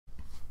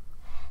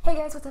Hey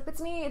guys, what's up?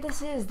 It's me.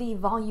 This is the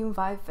Volume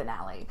 5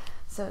 finale.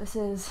 So this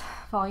is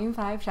Volume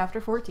 5,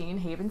 Chapter 14,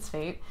 Haven's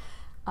Fate.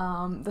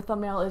 The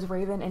thumbnail is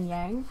Raven and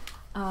Yang.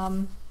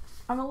 I'm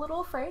a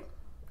little afraid.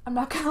 I'm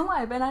not gonna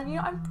lie, but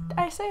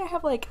I say I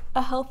have like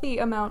a healthy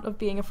amount of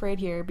being afraid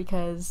here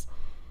because,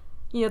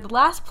 you know, the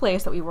last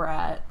place that we were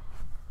at,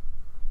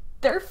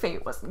 their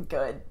fate wasn't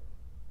good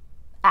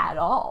at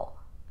all.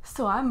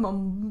 So I'm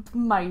a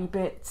mighty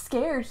bit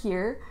scared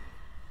here.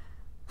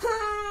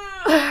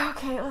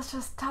 Okay, let's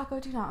just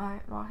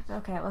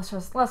okay, let's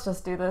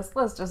just do this.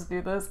 Let's just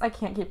do this. I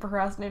can't keep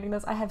procrastinating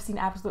this. I have seen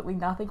absolutely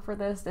nothing for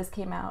this. This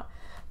came out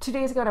 2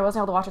 days ago and I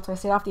wasn't able to watch it, so I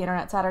stayed off the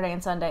internet Saturday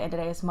and Sunday, and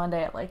today is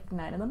Monday at like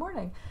 9 in the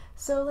morning.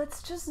 So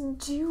let's just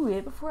do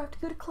it before I have to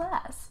go to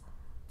class.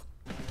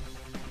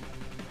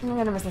 I'm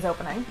gonna miss this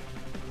opening.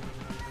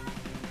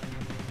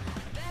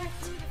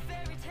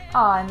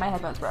 Oh, and my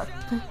headphones broke.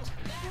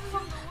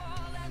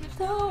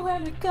 Nowhere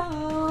to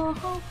go,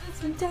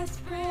 hopeless and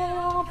desperate,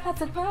 all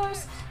paths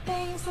adverse,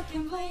 things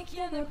looking bleak,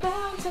 yeah they're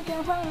bound to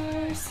get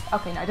worse.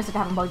 Okay, no, I just didn't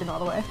have them plugged in all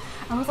the way.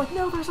 I was like,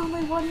 no, there's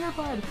only one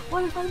earbud.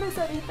 What if I miss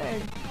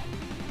anything?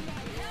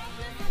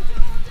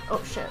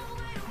 Oh shit.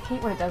 I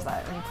hate when it does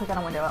that. When you click on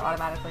a window, it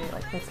automatically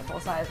like clicks it full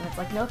size, and it's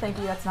like, no thank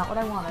you, that's not what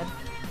I wanted.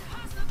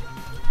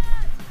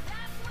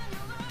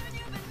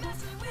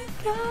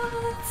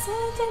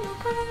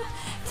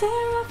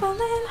 Tear up a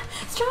limb,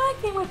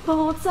 strike me with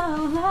bolts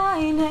of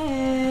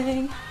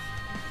lightning.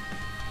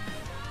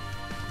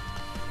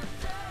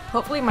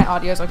 Hopefully my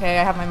audio's okay.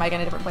 I have my mic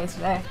in a different place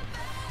today.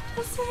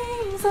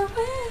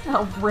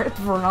 Oh, Rip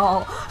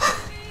Vernal.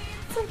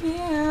 It's a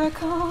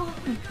miracle.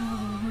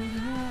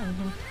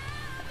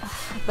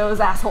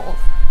 Those assholes.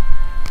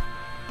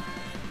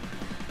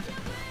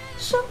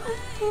 Show me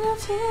no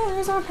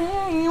tears or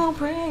pain will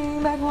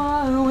bring back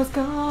what was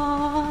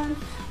gone.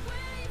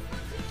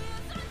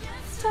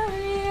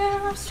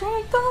 Of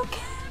strength,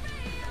 okay.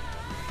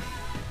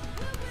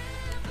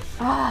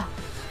 I'm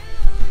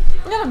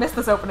gonna miss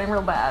this opening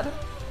real bad.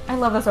 I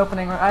love this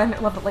opening. I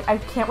love it. Like, I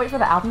can't wait for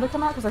the album to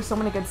come out because there's so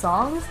many good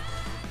songs.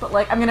 But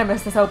like, I'm gonna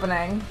miss this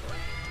opening.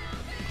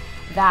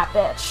 That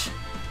bitch.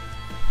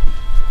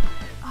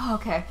 Oh,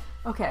 okay.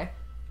 Okay.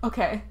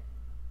 Okay.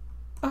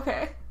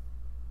 Okay.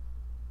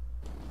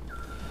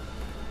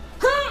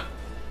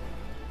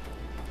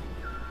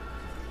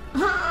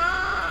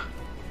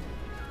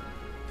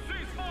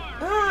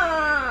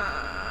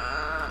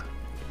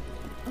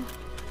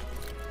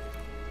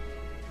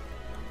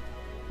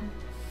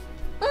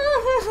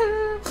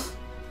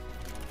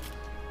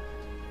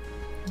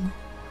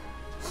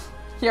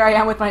 Here I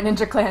am with my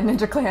ninja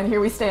clan, here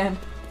we stand.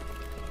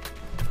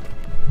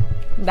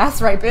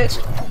 That's right, bitch.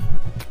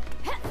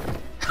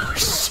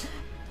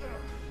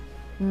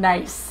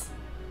 Nice.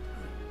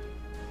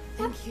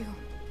 Thank you.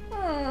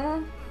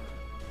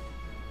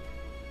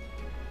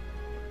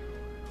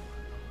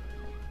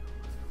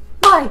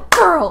 My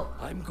girl!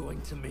 I'm going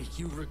to make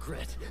you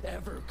regret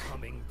ever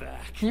coming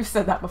back. You've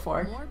said that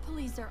before. More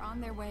police are on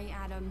their way,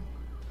 Adam.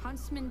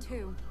 Huntsman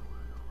too.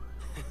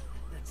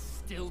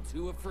 Still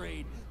too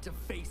afraid to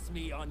face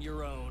me on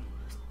your own.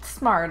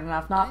 Smart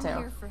enough not to. I'm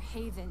here for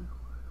Haven,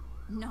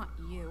 not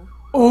you.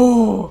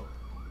 Oh!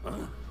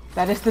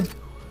 That is the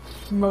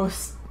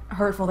most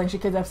hurtful thing she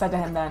could have said to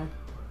him then.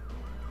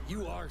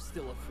 You are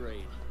still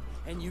afraid,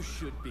 and you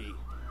should be.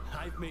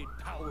 I've made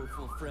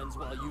powerful friends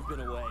while you've been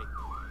away.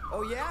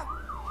 Oh yeah?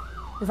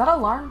 Is that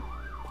alarm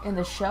in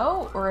the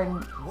show or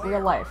in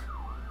real life?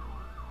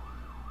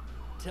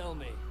 Tell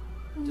me,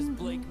 does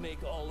Blake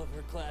make all of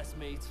her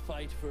classmates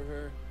fight for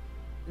her?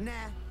 Nah,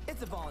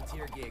 it's a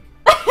volunteer gig.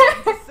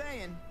 I'm just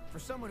saying, for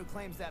someone who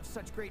claims to have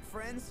such great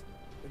friends,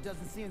 there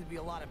doesn't seem to be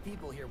a lot of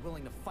people here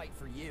willing to fight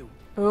for you.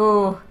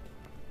 Ooh.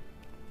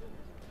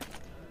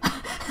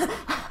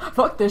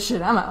 Fuck this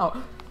shit, I'm out.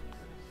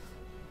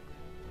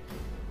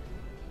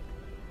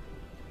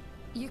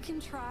 You can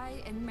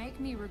try and make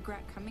me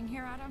regret coming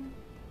here, Adam.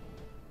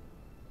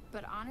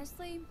 But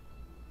honestly,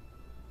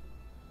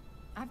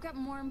 I've got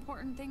more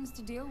important things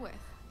to deal with.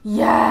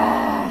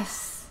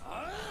 Yes!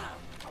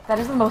 That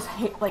is the most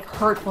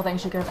hurtful thing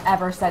she could have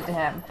ever said to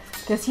him.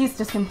 Because he's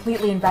just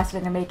completely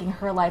invested in making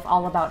her life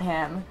all about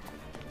him.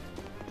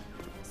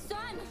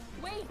 Son,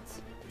 wait!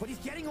 But he's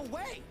getting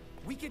away!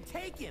 We could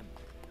take him!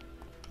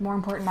 More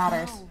important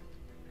matters. No,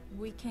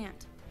 we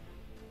can't.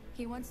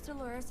 He wants to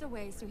lure us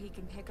away so he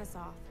can pick us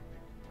off.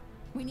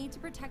 We need to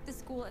protect the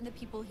school and the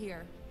people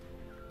here.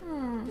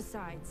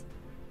 Besides,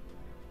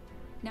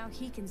 now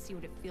he can see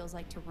what it feels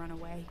like to run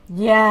away.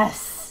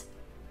 Yes!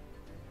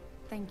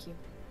 Thank you.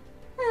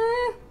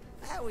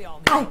 We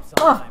all I need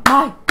love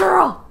my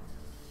girl!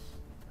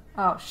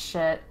 Oh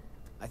shit.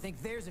 I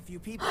think there's a few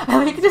people.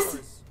 You can just.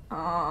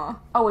 Oh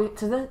wait,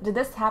 so did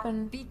this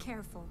happen Be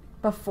careful.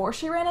 before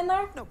she ran in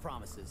there? No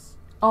promises.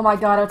 Oh my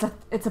god,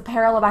 it's a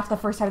parallel back to the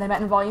first time they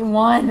met in Volume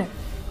 1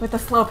 with the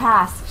slow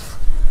pass.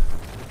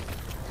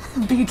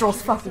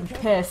 Beedrill's fucking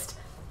pissed.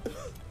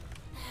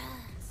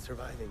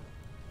 Surviving.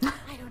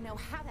 I don't know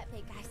how that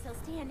big guy's still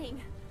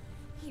standing.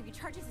 He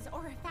recharges his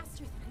aura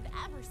faster than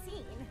I've ever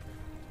seen.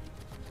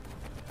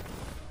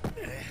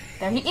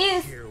 There he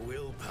is! Sheer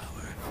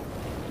willpower.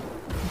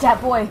 Dat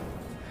boy.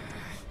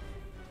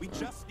 We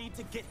just need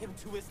to get him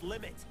to his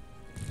limit.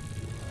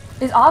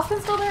 Is Austin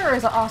still there, or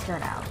is it Oscar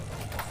now?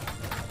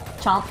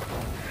 Chomp.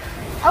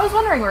 I was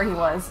wondering where he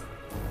was.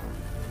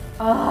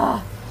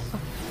 Ugh.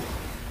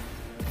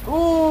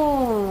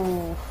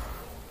 Ooh.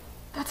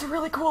 That's a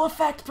really cool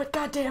effect, but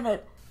god damn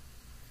it.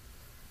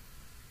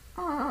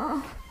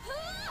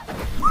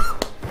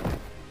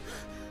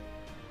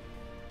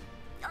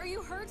 Are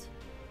you hurt?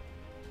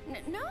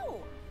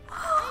 No.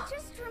 I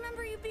just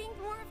remember you being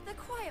more of the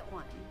quiet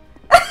one.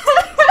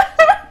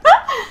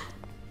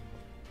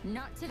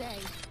 Not today.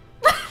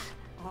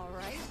 All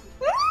right.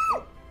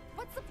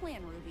 What's the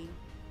plan, Ruby?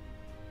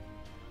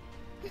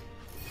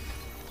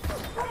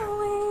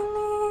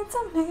 Only needs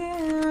a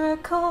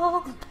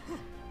miracle.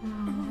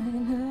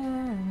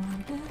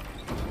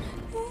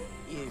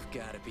 You've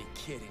got to be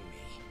kidding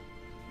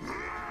me.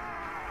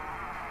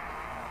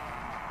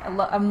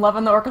 I'm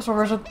loving the orchestral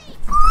version.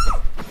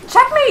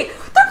 Checkmate!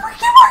 The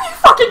freaking are you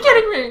fucking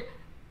kidding me?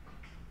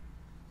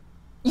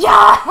 Yes!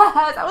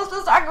 I was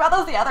just talking about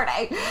this the other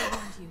day. I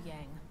warned you,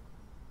 Yang.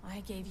 I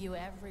gave you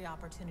every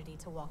opportunity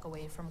to walk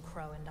away from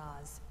Crow and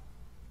Oz.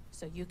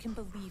 So you can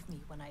believe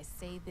me when I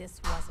say this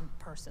wasn't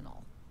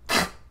personal.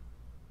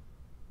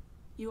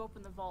 You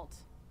opened the vault.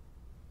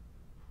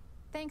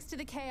 Thanks to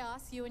the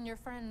chaos you and your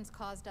friends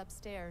caused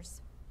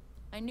upstairs.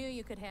 I knew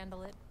you could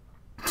handle it.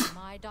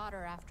 My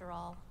daughter, after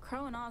all.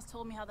 Crow and Oz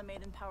told me how the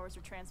Maiden powers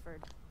were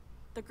transferred.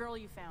 The girl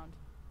you found.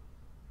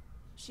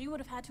 She would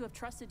have had to have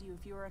trusted you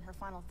if you were in her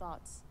final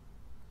thoughts.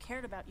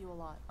 Cared about you a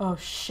lot. Oh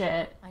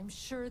shit. I'm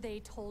sure they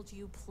told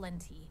you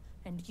plenty,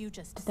 and you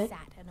just Did they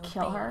sat and obeyed.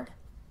 kill her?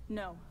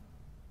 No.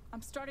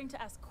 I'm starting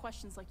to ask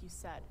questions like you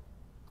said.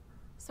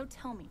 So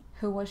tell me,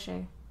 Who was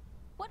she?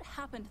 what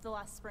happened to the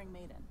last Spring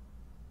Maiden?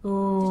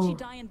 Ooh. Did she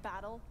die in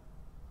battle?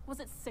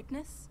 Was it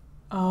sickness?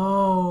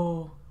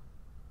 Oh.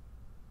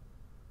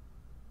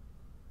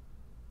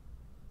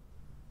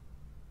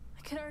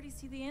 I could already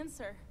see the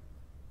answer.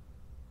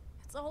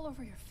 It's all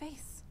over your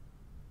face.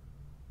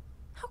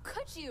 How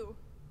could you?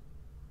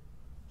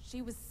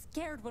 She was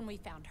scared when we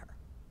found her.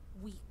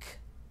 Weak.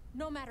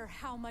 No matter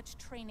how much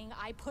training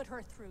I put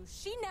her through,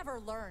 she never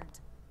learned.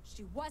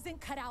 She wasn't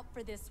cut out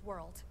for this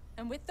world.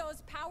 And with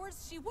those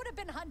powers, she would have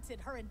been hunted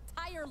her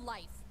entire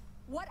life.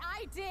 What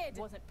I did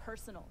Wasn't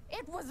personal.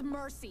 it was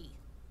mercy.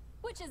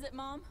 Which is it,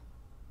 Mom?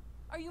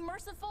 Are you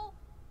merciful?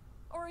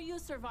 Or are you a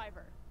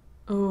survivor?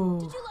 Ooh.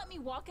 Did you let me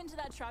walk into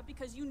that trap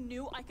because you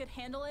knew I could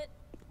handle it?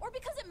 Or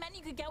because it meant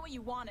you could get what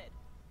you wanted?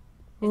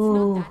 It's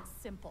Ooh. not that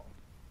simple.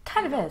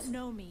 Kind You of don't is.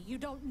 know me. You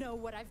don't know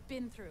what I've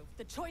been through.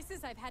 The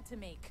choices I've had to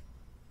make.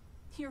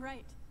 You're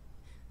right.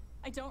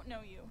 I don't know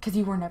you. Because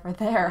you were never I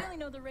there. really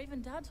know the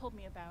Raven Dad told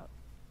me about.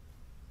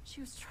 She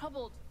was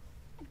troubled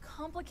and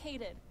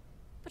complicated,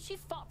 but she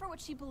fought for what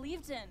she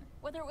believed in,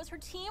 whether it was her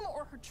team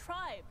or her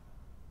tribe.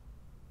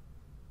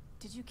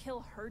 Did you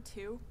kill her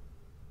too?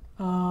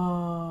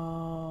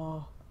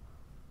 Oh.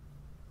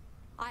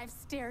 I've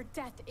stared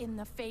death in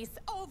the face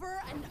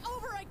over and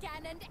over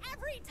again, and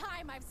every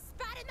time I've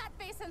spat in that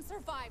face and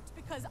survived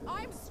because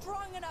I'm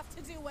strong enough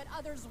to do what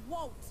others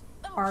won't.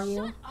 Oh, Are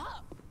you? shut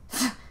up!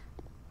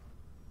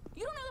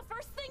 You don't know the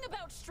first thing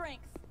about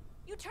strength.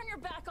 You turn your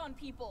back on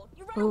people.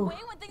 You run Ooh. away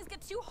when things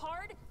get too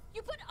hard.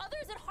 You put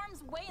others in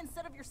harm's way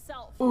instead of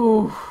yourself.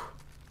 Ooh.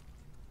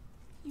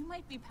 You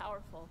might be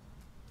powerful,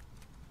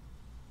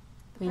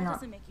 but But you're that not.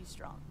 doesn't make you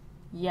strong.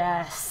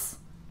 Yes.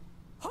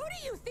 Who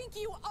do you think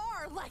you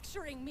are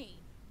lecturing me?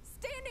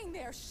 Standing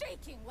there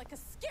shaking like a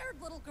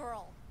scared little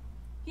girl.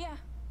 Yeah,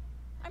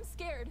 I'm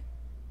scared,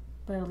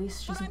 But at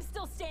least she's. but I'm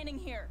still standing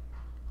here.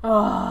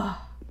 Oh,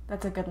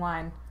 that's a good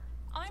line.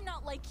 I'm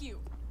not like you.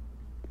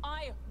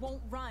 I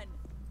won't run.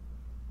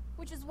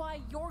 Which is why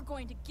you're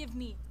going to give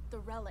me the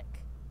relic.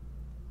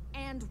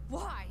 And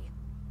why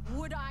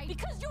would I?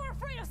 Because you're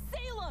afraid of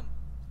Salem!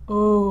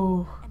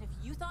 Ooh. And if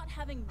you thought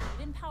having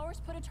maiden powers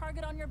put a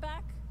target on your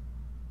back,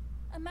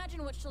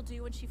 imagine what she'll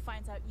do when she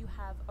finds out you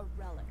have a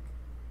relic.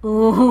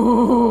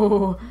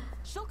 Ooh.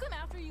 She'll come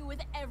after you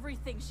with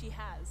everything she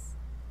has.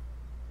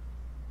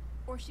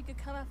 Or she could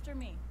come after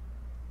me.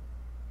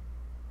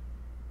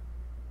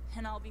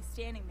 And I'll be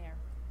standing there,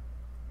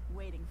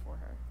 waiting for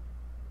her.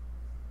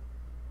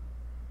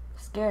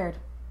 Scared,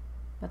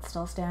 but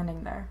still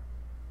standing there.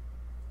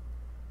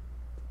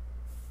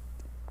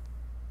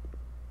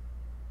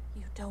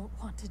 You don't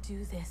want to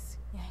do this,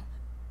 Yang.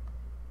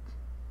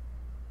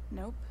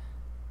 Nope.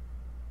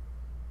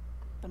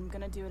 But I'm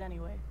gonna do it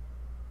anyway.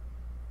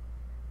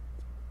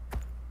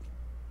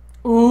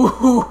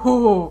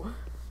 Ooh.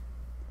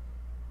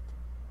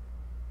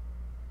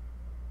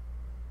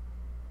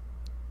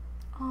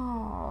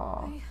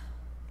 Oh.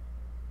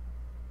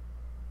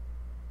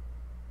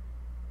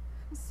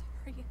 I'm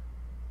sorry.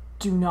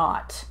 Do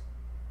not.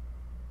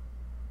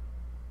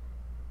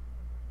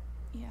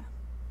 Yeah.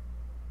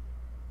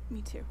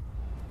 Me too.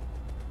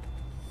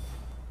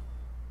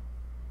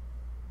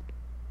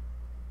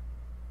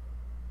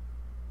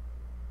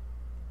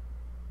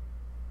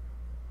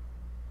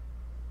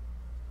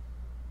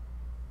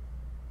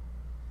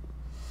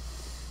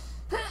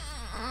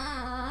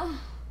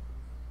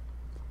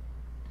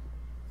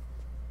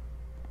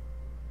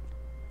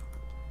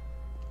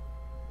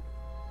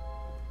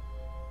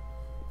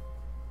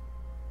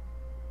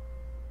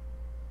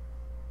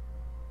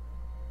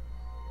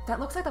 That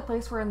looks like the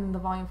place where in the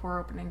Volume 4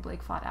 opening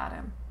Blake fought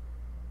Adam.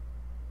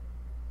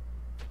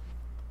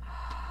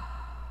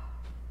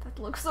 That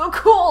looks so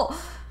cool!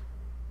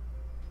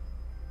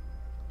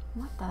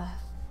 What the...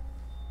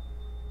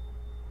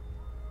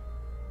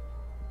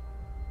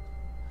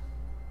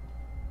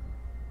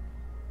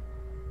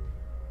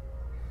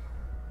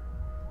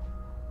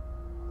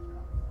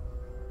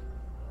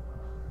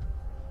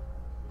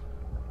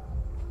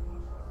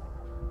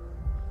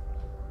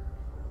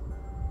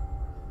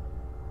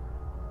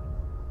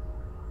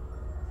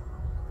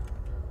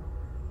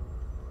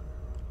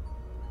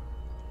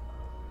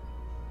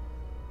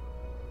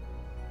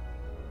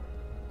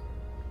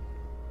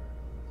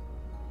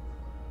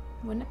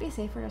 Wouldn't it be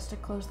safer just to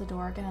close the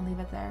door again and leave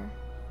it there?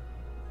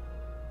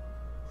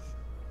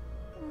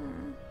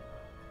 Hmm.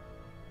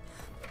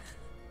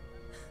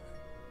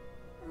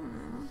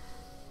 Hmm.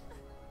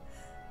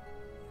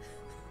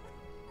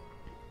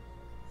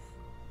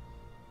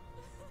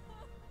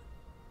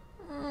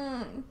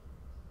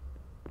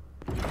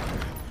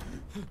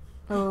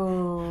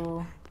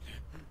 Oh.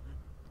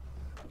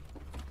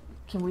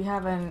 Can we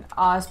have an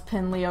Oz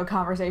Pin Leo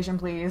conversation,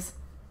 please?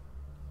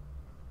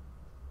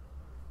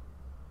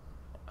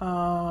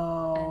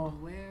 Oh.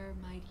 And where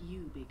might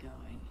you be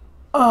going?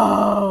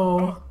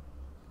 Oh.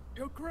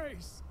 Your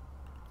Grace.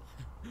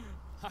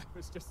 I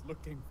was just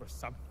looking for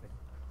something.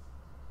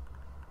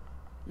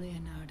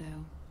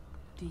 Leonardo,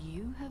 do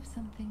you have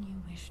something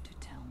you wish to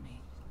tell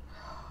me?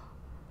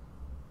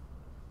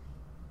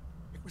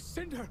 It was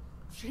Cinder.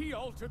 She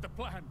altered the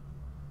plan.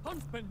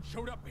 Huntsman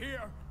showed up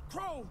here.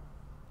 Crow.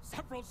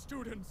 Several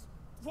students.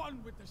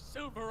 One with the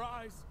silver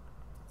eyes.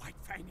 The White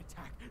Fang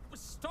attack. It was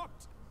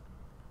stopped.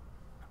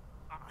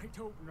 I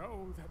don't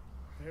know that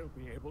they'll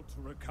be able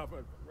to recover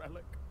the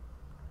relic.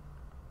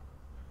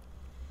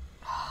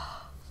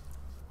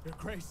 Your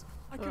Grace,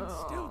 I can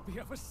still be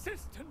of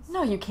assistance.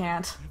 No, you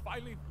can't. If I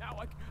leave now,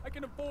 I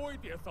can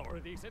avoid the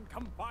authorities and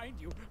come find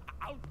you.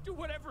 I'll do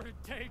whatever it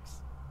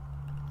takes.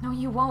 No,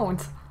 you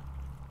won't.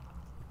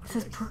 This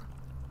is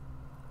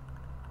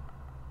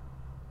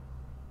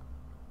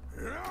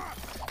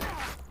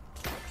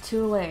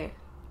too late.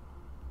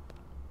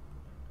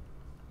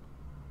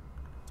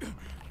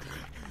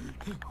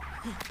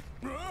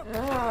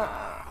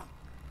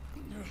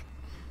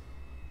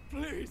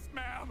 Please,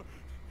 ma'am.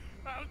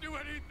 I'll do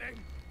anything.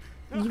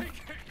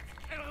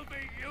 It'll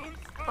be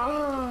useful.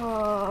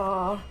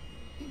 Oh.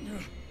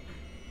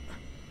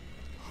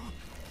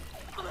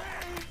 Please.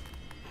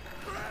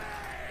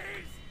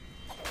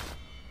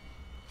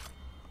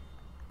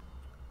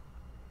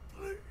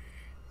 Please.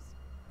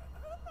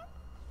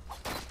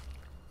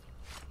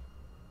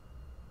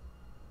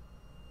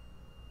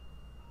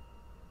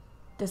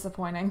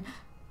 Disappointing.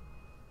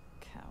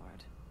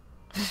 Coward.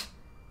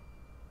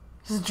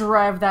 Just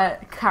drive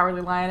that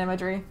cowardly lion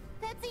imagery.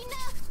 That's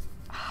enough!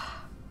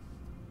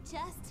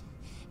 Just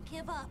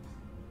give up.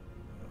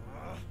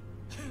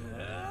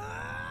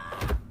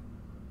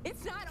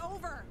 It's not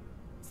over.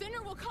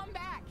 Cinder will come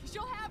back.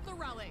 She'll have the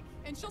relic,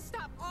 and she'll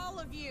stop all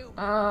of you.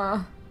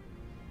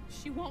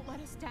 She won't let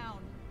us down.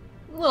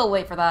 A little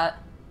late for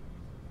that.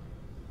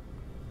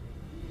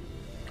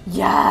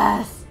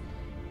 Yes!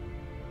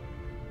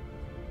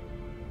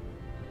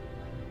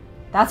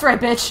 That's right,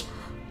 bitch!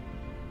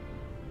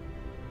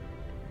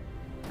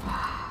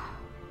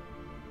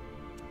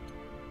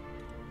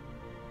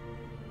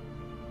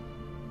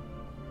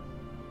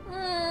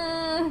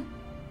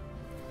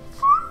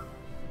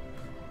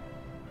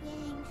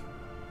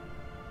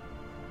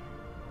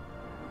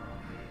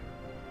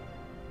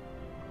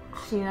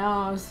 She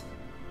knows.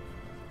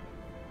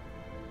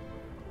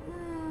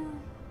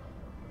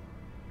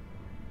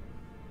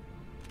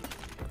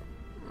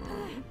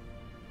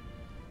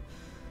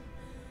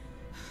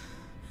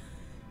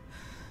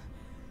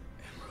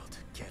 Emerald,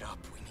 get up.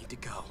 We need to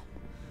go.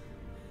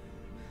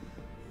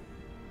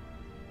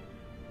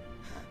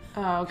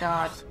 Oh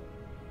god.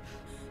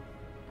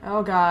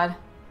 Oh god.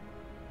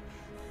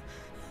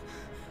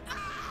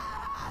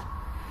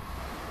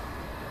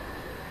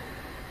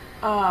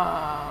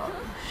 Oh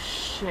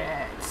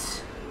shit.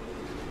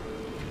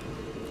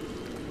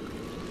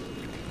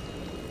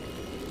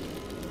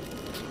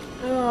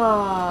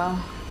 Ugh.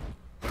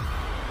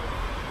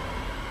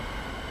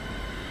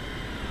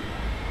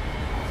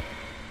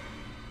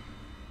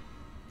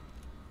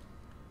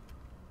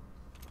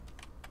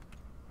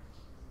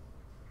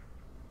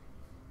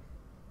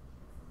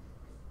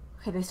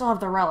 Okay, they still have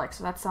the relic,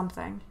 so that's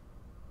something.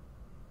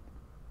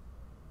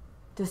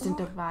 Distant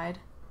divide.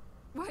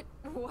 What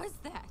was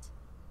that? An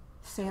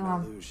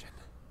Salem. illusion.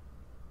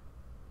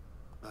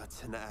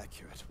 But an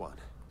accurate one.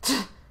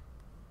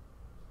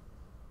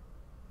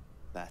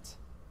 That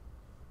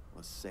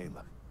was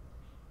Salem.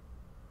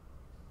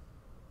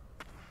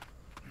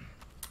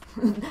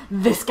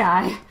 This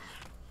guy.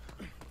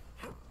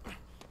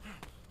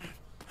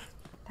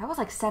 That was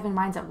like 7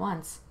 minds at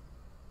once.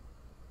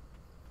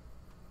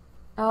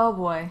 Oh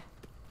boy.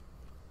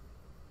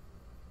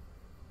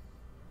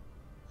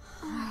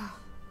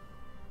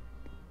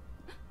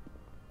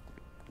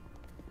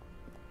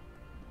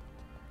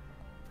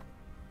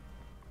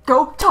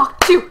 Go talk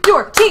to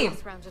your team!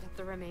 Just rounded up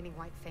the remaining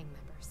White Fang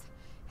members.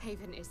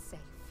 Haven is safe.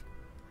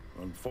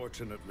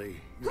 Unfortunately,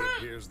 it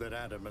appears that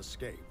Adam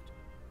escaped.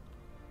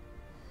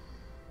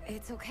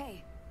 It's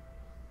okay.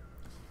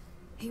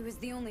 He was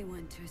the only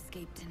one to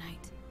escape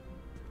tonight.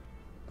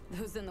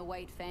 Those in the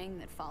White Fang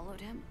that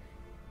followed him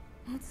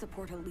won't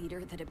support a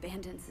leader that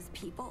abandons his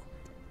people.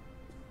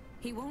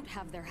 He won't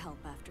have their help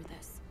after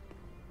this.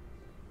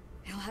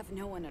 He'll have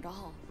no one at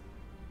all.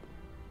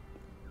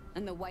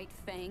 And the White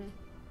Fang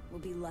will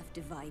be left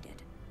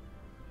divided.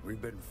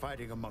 We've been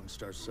fighting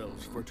amongst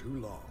ourselves for too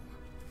long.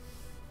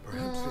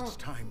 Perhaps it's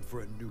time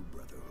for a new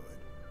brotherhood.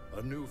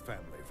 A new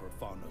family for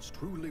Fauna's,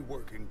 truly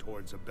working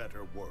towards a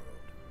better world.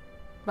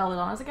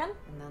 Belladonna's again?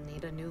 And they'll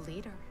need a new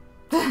leader.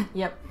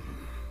 Yep.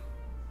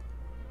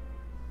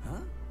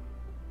 Huh?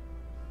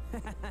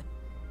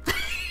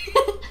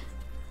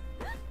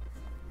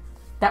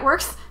 That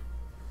works?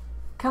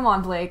 Come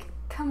on, Blake.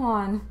 Come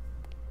on.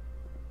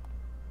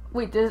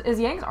 Wait, is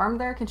Yang's arm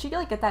there? Can she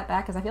like get that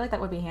back? Because I feel like that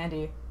would be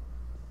handy.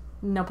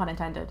 No pun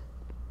intended.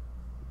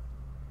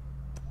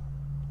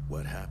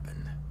 What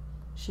happened?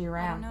 She I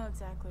ran. don't know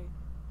exactly.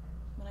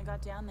 When I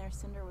got down there,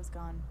 Cinder was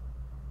gone.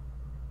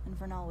 And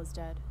Vernal was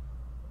dead.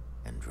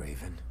 And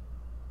Raven?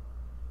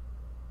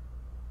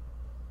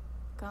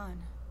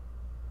 Gone.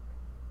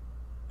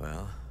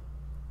 Well,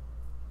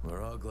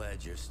 we're all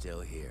glad you're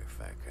still here,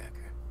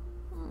 Firecracker.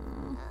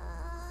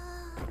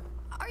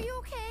 Are you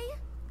okay?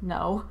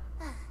 No.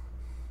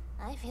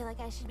 I feel like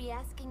I should be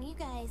asking you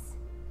guys.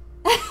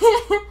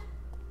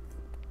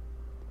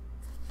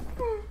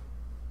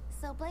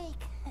 So,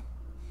 Blake,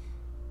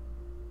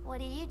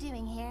 what are you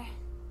doing here?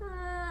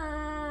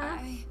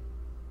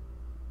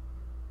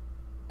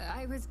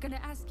 I was gonna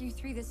ask you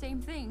three the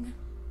same thing.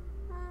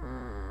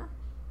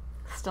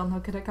 Still no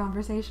good at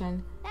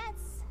conversation.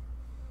 That's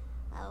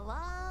a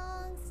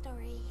long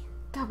story.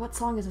 God, what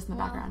song is this in the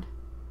background?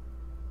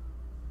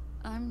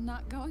 I'm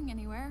not going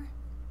anywhere.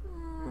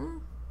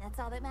 That's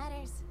all that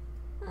matters.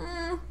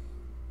 That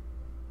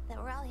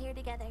we're all here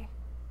together.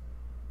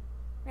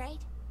 Right?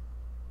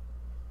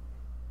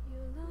 You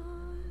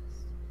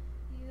lost,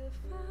 you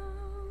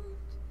found,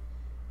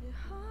 you're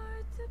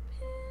hard to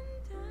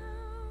pin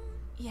down.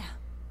 Yeah.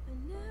 I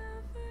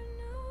never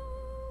know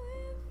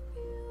if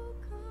you'll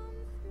come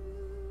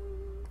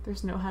through.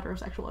 There's no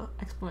heterosexual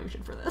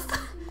explanation for this.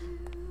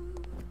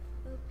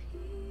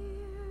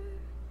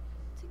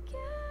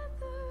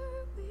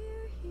 Together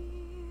we're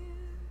here,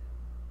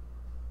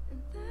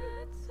 and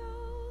that's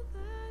all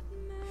that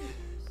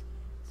matters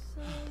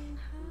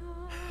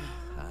somehow.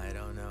 I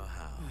don't know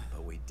how,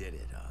 but we did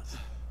it, Oz.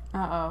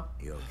 Uh-oh.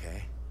 You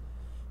okay?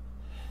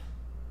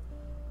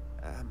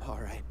 I'm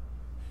alright.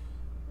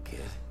 Kid?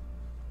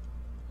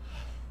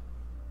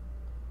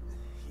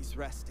 He's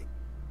resting.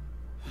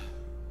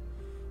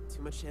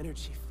 Too much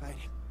energy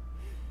fighting.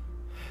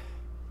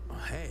 Well,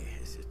 hey,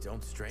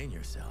 don't strain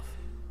yourself.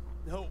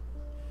 No.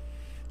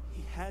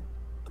 He had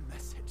a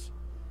message.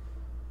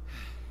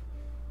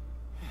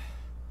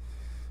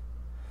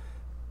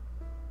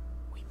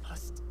 We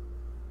must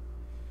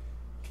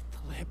get the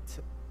lab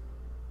to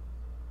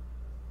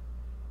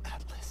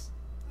Atlas.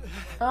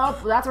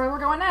 Oh, that's where we're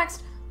going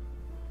next.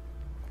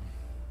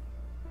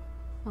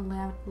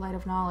 The light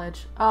of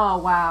knowledge. Oh,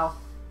 wow.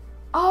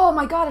 Oh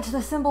my god, it's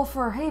the symbol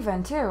for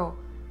Haven, too.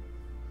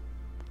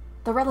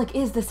 The relic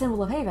is the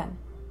symbol of Haven.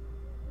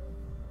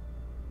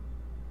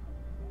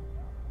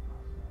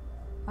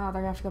 Oh,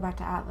 they're gonna have to go back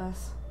to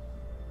Atlas.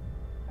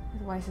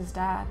 With Weiss's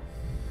dad.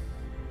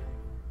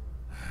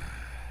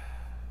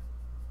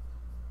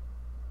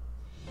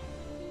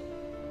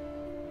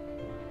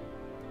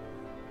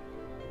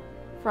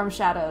 From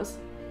Shadows.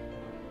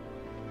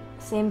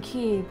 Same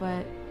key,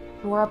 but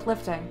more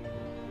uplifting.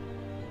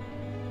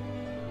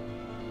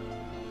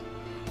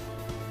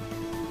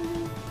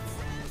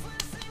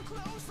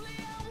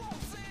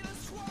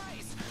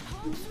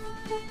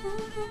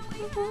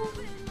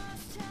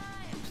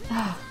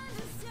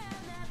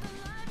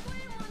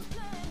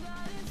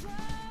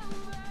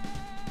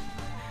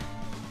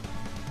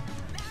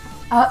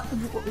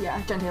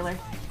 Yeah, Jen Taylor.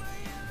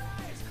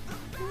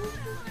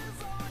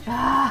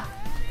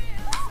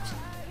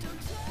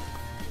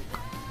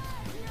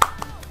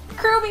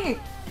 CRWBY!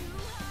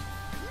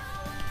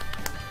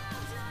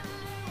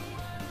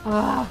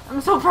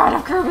 I'm so proud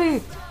of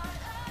CRWBY!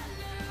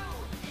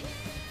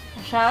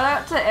 Shout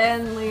out to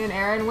Enly and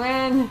Arryn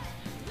Wynn!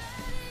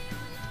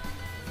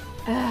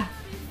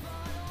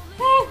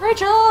 Hey,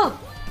 Rachel!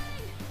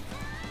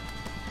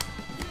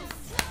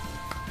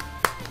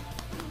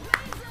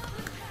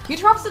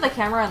 Huge props to the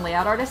camera and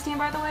layout artist team,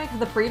 by the way, because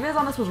the previs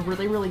on this was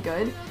really, really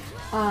good.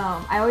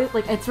 I always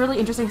like, it's really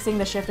interesting seeing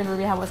the shift in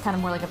RWBY, how it was kind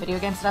of more like a video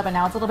game setup, and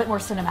now it's a little bit more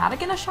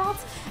cinematic in the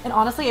shots. And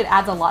honestly, it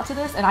adds a lot to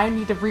this, and I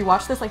need to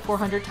rewatch this like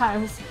 400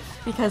 times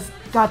because,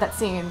 God, that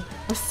scene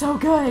was so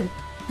good.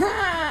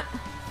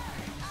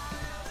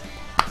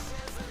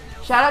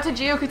 Shout out to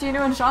Gio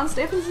Coutinho and Sean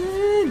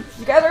Stephenson!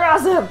 You guys are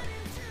awesome!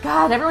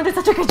 God, everyone did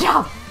such a good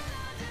job!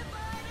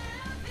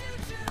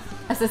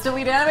 Assistant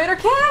lead animator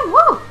Cam!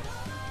 Woo!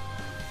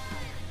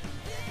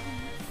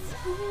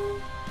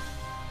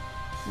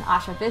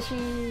 Asha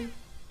Bishi.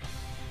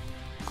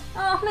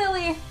 Oh,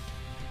 Millie!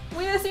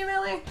 We miss you,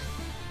 Millie!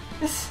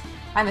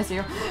 I miss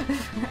you.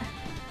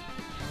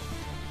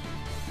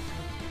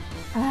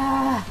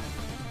 Ah.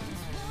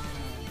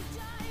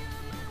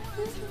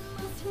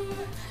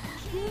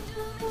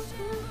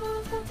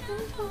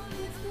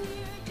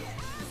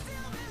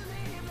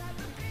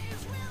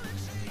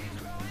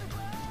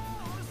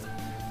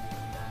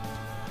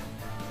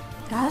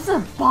 God, this is a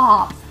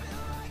bop.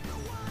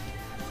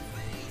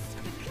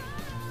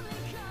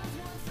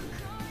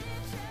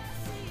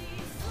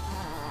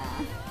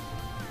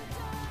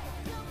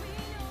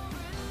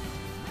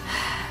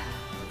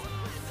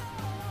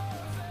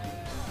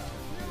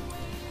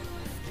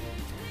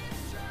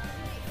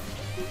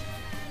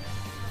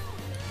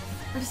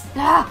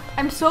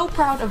 I'm so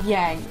proud of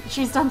Yang.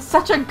 She's done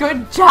such a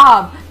good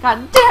job.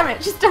 God damn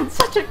it, she's done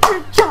such a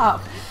good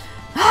job.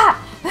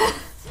 Ah.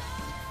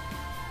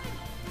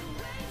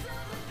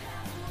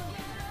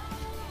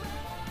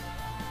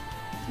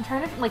 I'm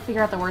trying to like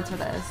figure out the words for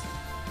this,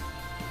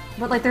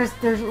 but like there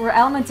were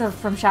elements of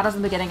from Shadows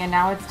in the beginning, and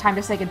now it's time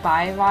to say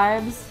goodbye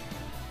vibes.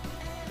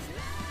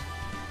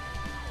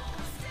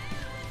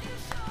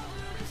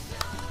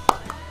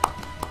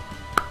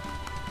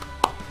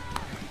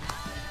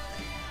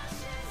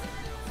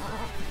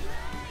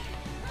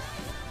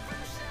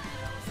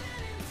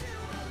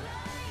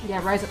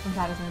 Yeah, Rise Up from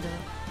Shadows in the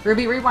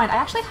beginning. RWBY Rewind. I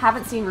actually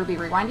haven't seen RWBY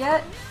Rewind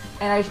yet,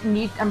 and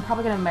I'm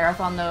probably gonna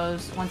marathon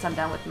those once I'm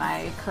done with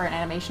my current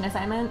animation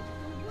assignment,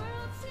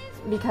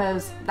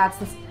 because that's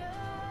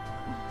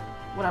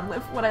what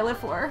I live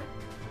for.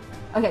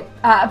 Okay,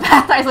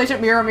 Path to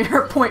Isolation Mirror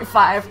 0.5.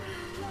 I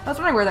was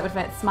wondering where that would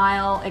fit.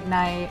 Smile,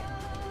 Ignite,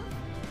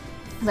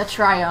 the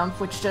Triumph,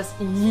 which just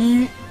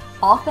yeet.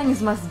 All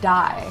Things Must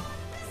Die.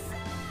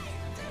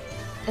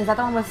 Is that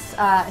the one with,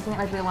 I think it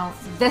might be the one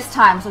with, this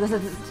time, so this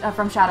is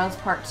from Shadows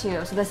Part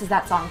 2, so this is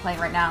that song playing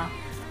right now.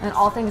 And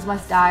All Things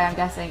Must Die, I'm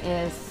guessing,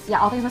 is,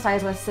 yeah, All Things Must Die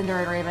is with Cinder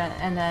and Raven,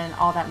 and then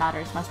All That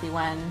Matters must be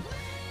when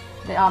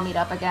they all meet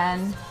up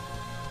again.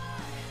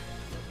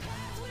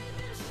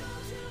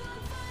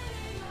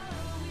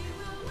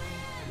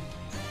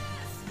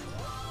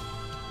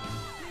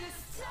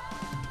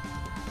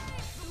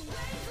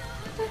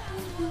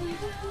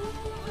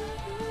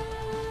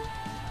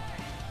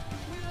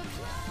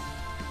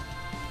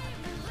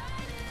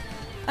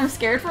 I'm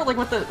scared for like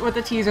what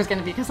the teaser's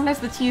gonna be, because sometimes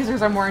the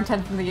teasers are more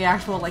intense than the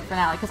actual like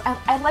finale. Because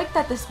I like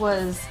that this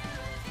was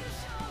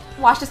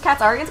Watch This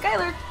Cat's Ari and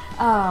Skylar.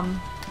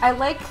 I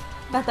like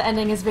that the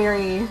ending is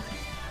very.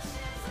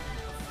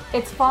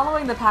 It's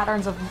following the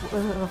patterns of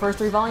the first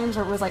 3 volumes,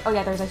 where it was like, oh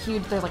yeah, there's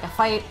like a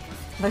fight,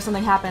 there's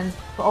something happens,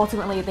 but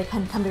ultimately they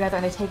can come together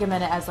and they take a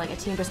minute as like a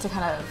team just to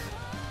kind of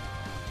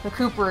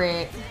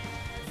recuperate.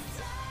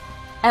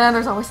 And then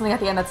there's always something at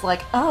the end that's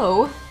like,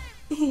 oh.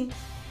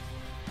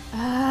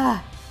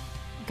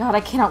 God,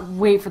 I cannot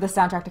wait for the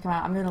soundtrack to come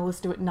out. I'm gonna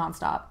listen to it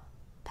nonstop.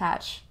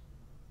 Patch.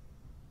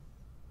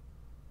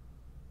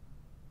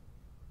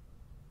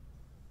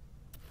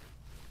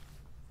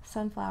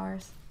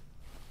 Sunflowers.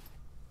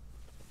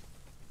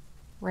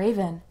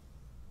 Raven.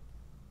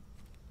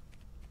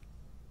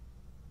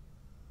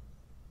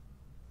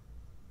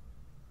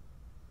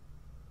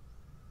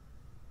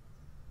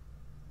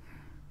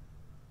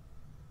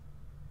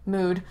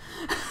 Mood.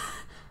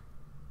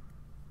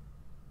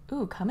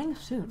 Ooh, coming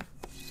soon.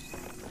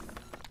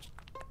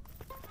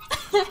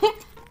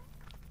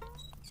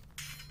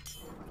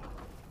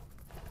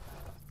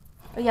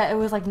 But yeah, it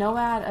was like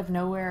Nomad of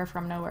Nowhere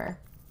from Nowhere.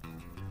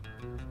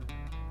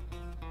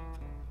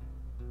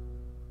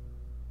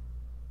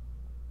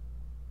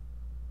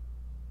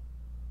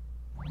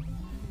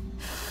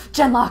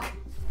 Genlock!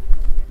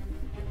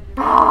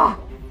 Ah!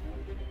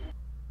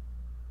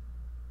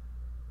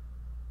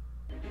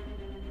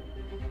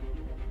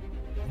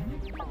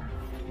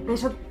 They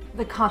showed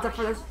the concept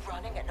for this.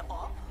 Running an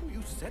op?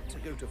 You said to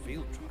go to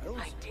field trials.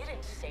 I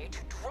didn't say to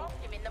drop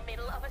him in the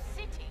middle of a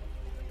city.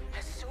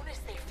 As soon as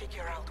they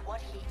figure out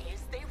what he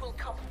is, they will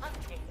come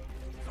hunting.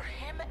 For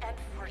him and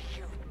for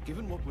you.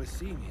 Given what we're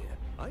seeing here,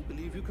 I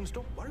believe you can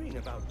stop worrying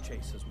about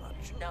Chase as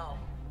much. No.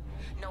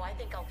 No, I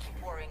think I'll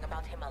keep worrying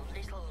about him a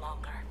little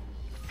longer.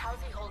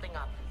 How's he holding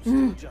up?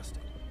 Still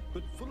adjusting,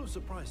 but full of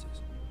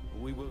surprises.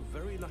 We were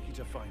very lucky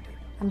to find him.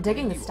 I'm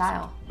digging the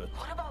style. But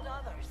what about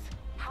others?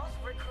 How's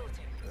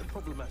recruiting?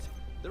 Problematic.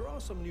 There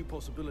are some new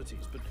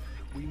possibilities, but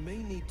we may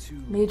need to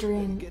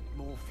Madrian, get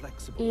more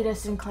flexible. Edith,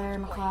 Sinclair,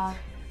 McLeod.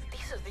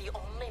 These are the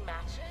only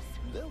matches?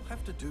 They'll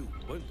have to do,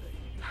 won't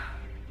they?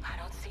 I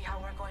don't see how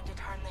we're going to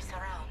turn this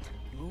around.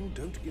 Oh,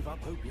 don't give up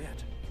hope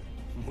yet.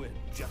 We're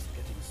just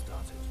getting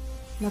started.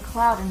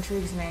 McLeod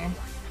intrigues me.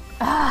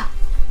 Ah!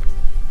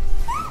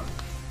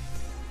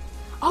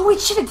 Oh wait,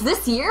 shit, it's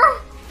this year?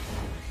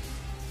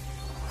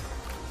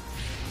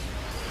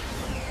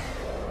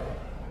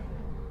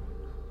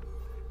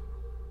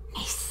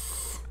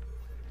 Nice.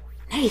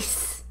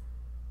 Nice.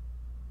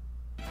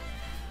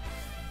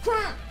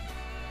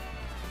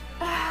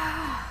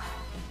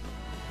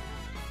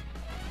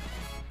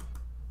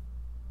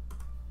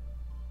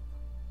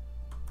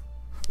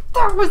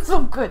 That was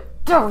so good.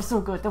 That was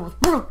so good. That was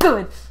real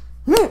good.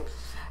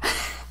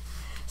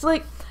 So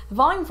like,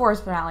 Volume 4's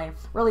finale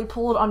really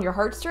pulled on your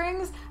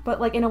heartstrings,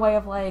 but like in a way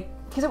of like,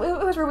 because it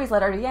was RWBY's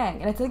letter to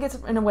Yang, and I think it's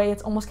in a way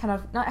it's almost kind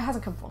of, not, it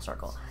hasn't come full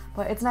circle,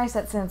 but it's nice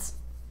that since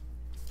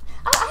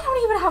I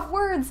don't even have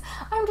words.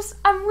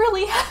 I'm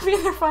really happy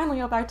they're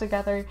finally all back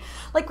together.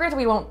 Like, granted,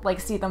 we won't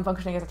like see them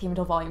functioning as a team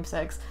until Volume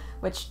 6,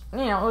 which,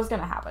 you know, it was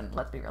gonna happen.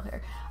 Let's be real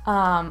here.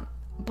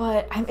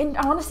 But I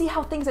want to see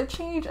how things have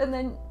changed, and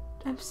then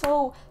I'm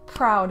so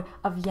proud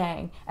of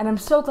Yang, and I'm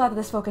so glad that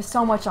this focused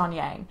so much on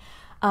Yang.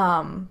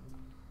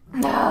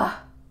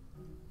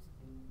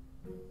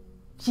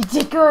 She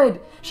did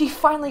good. She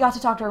finally got to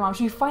talk to her mom.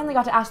 She finally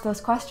got to ask those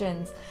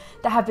questions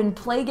that have been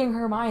plaguing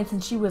her mind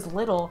since she was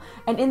little.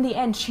 And in the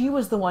end, she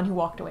was the one who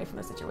walked away from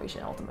the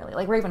situation, ultimately.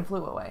 Like, Raven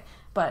flew away.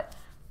 But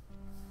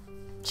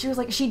she was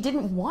like, she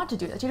didn't want to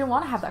do that. She didn't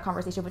want to have that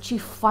conversation. But she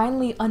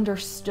finally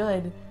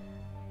understood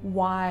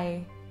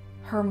why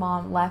her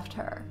mom left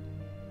her.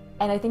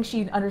 And I think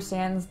she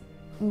understands,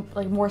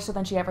 like, more so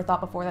than she ever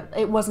thought before, that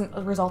it wasn't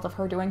a result of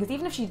her doing. Because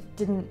even if she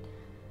didn't...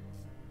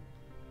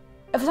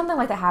 If something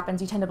like that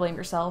happens, you tend to blame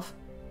yourself.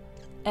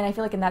 And I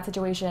feel like in that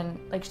situation,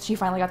 like, she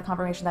finally got the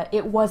confirmation that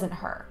it wasn't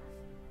her.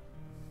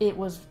 It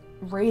was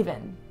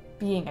Raven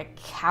being a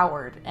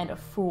coward and a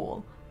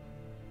fool.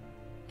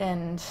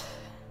 And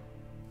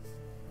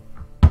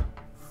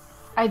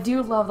I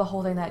do love the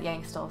whole thing that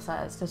Yang still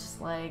says.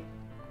 Just like,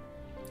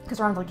 because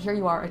Ron's like, here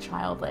you are, a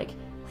child, like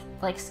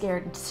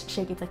scared and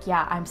shaky. It's like,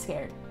 yeah, I'm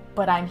scared,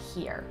 but I'm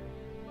here.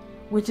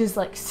 Which is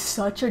like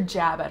such a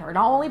jab at her.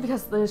 Not only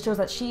because it shows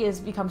that she has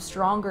become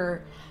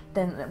stronger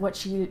than what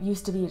she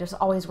used to be, just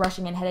always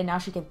rushing ahead, and now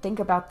she can think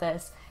about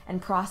this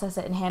and process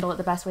it and handle it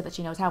the best way that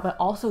she knows how, but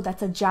also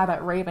that's a jab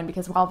at Raven,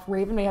 because while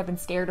Raven may have been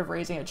scared of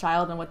raising a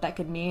child and what that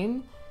could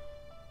mean,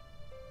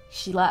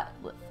 she left.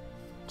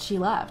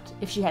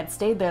 If she had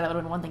stayed there, that would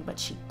have been one thing, but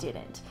she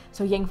didn't.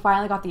 So Yang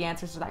finally got the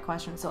answers to that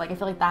question. So like, I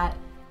feel like that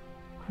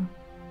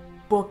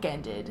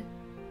bookended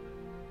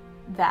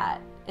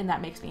that, and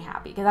that makes me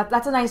happy, because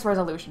that's a nice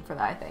resolution for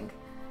that, I think.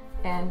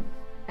 And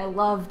I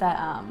love that,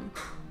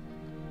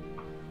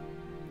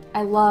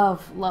 I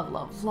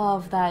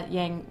love that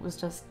Yang was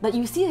just, that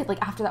you see it,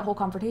 like, after that whole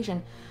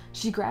confrontation,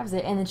 she grabs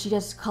it and then she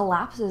just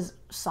collapses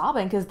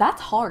sobbing, because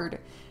that's hard.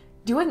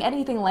 Doing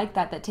anything like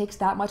that takes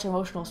that much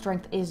emotional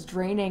strength is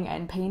draining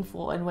and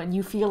painful, and when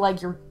you feel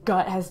like your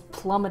gut has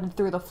plummeted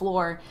through the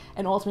floor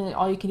and ultimately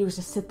all you can do is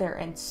just sit there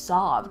and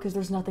sob because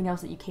there's nothing else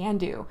that you can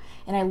do.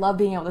 And I love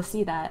being able to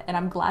see that, and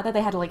I'm glad that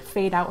they had to like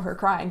fade out her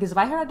crying, because if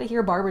I had to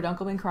hear Barbara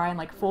Dunkelman cry in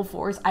like full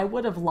force, I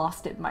would have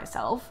lost it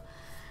myself.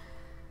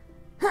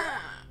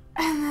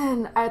 And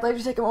then I'd like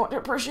to take a moment to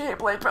appreciate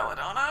Blade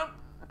Belladonna,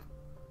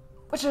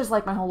 which is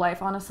like my whole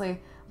life, honestly,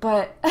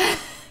 but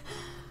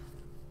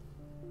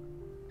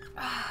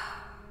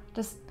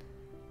just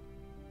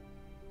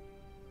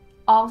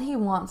all he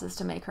wants is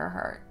to make her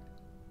hurt.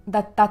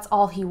 That's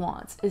all he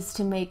wants, is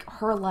to make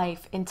her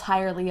life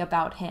entirely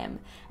about him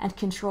and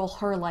control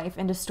her life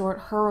and distort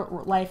her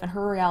life and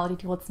her reality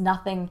till it's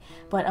nothing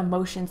but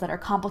emotions that are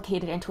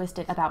complicated and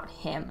twisted about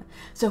him.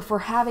 So for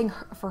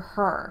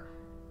her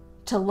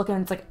to look at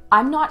him, it's like,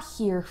 I'm not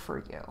here for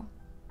you.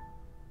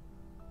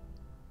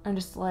 I'm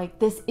just like,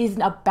 this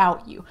isn't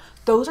about you.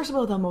 Those are some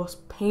of the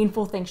most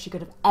painful things she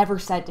could have ever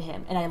said to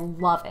him, and I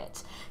love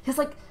it. Because,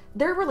 like,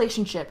 their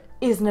relationship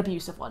is an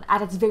abusive one.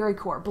 At its very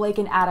core, Blake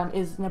and Adam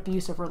is an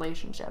abusive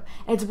relationship.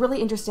 And it's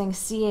really interesting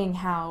seeing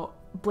how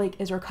Blake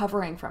is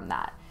recovering from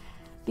that.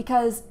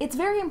 Because it's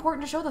very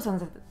important to show those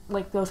kinds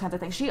of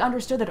things. She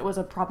understood that it was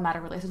a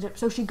problematic relationship,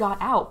 so she got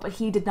out, but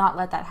he did not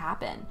let that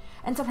happen.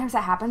 And sometimes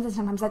that happens, and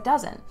sometimes that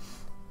doesn't.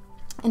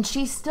 And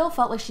she still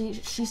felt like she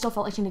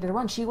needed to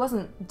run. She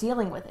wasn't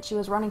dealing with it. She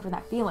was running from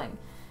that feeling.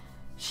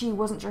 She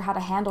wasn't sure how to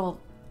handle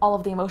all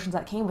of the emotions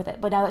that came with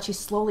it. But now that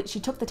she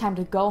took the time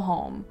to go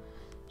home,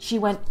 she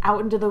went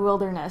out into the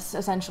wilderness,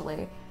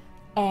 essentially,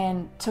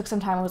 and took some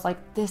time and was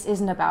like, this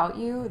isn't about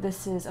you.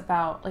 This is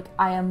about, like,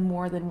 I am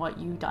more than what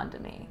you've done to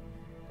me.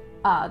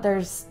 I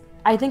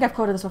think I've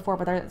quoted this before,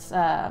 but there's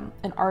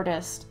an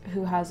artist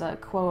who has a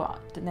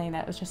quote name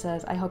that just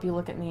says, I hope you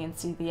look at me and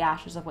see the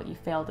ashes of what you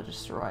failed to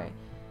destroy.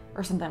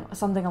 Or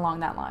something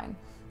along that line.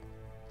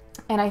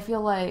 And I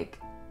feel like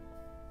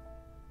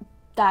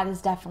that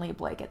is definitely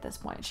Blake at this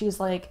point. She's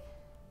like,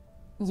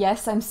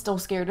 yes, I'm still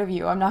scared of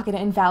you. I'm not going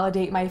to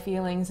invalidate my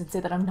feelings and say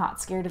that I'm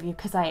not scared of you,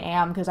 because I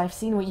am, because I've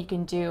seen what you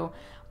can do,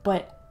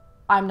 but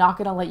I'm not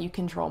going to let you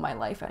control my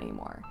life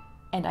anymore.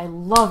 And I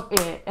love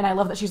it. And I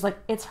love that she's like,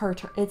 it's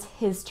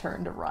his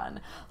turn to run.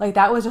 Like,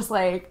 that was just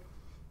like,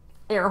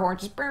 air horn,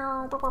 just like,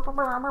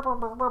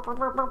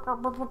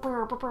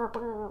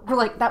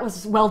 that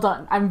was well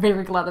done. I'm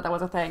very glad that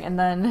was a thing. And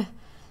then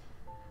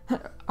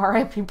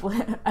R.I.P.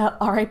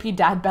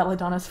 Dad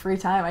Belladonna's free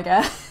time, I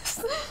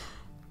guess.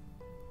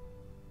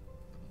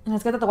 And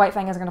it's good that the White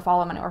Fang isn't gonna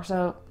follow him anymore.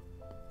 So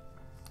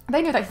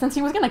they knew that since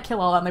he was gonna kill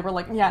all of them, they were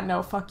like, yeah,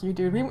 no, fuck you,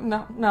 dude.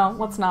 No,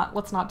 let's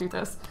not do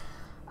this.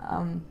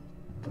 I'm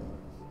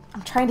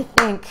trying to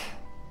think.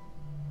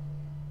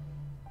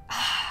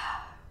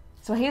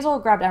 So Hazel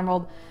grabbed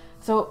Emerald.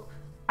 So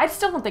I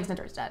still don't think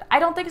Cinder's dead. I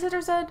don't think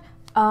Cinder's dead.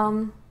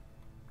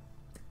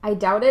 I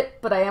doubt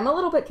it, but I am a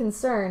little bit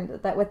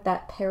concerned that with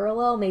that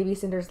parallel, maybe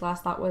Cinder's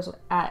last thought was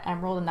at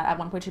Emerald, and that at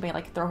one point she may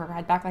like throw her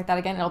head back like that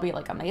again. It'll be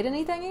like a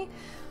maideny thingy.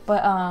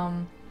 But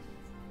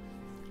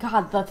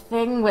God, the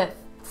thing with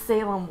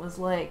Salem was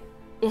like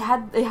it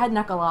had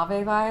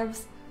Knuckleave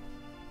vibes.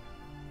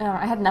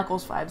 I had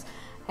Knuckles vibes,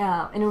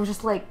 and it was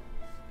just like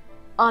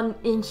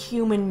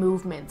inhuman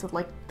movements with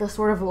like the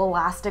sort of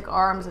elastic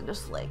arms and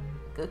just like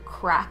the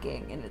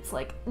cracking, and it's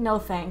like no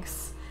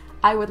thanks.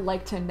 I would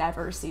like to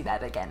never see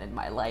that again in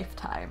my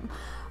lifetime.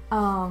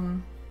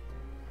 And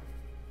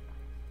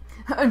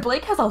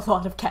Blake has a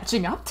lot of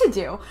catching up to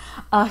do,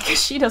 because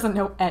she doesn't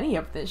know any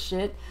of this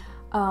shit.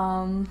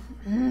 So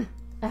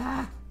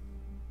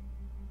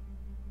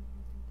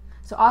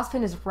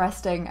Ozpin is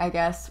resting, I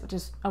guess, which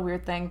is a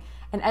weird thing,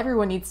 and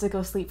everyone needs to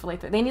go sleep for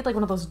like, they need like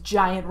one of those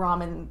giant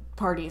ramen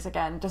parties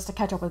again, just to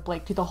catch up with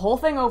Blake. Do the whole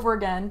thing over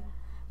again,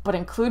 but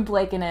include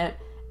Blake in it,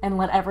 and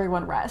let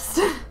everyone rest.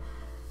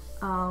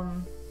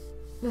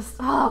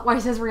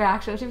 Weiss's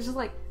reaction. She was just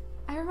like,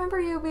 I remember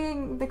you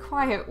being the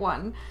quiet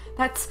one.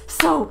 That's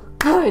so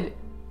good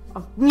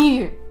of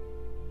me.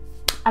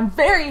 I'm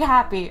very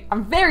happy.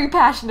 I'm very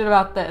passionate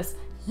about this.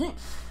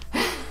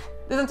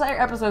 This entire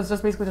episode is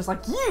just basically just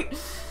like, yeet.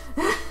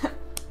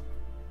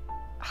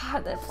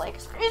 That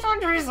Blake's face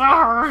on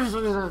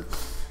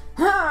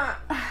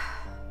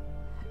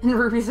and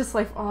Ruby's just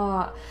like,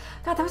 oh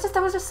God, that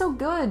was just so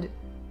good.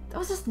 That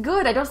was just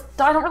good. I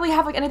don't really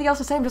have like anything else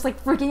to say. I'm just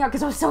like freaking out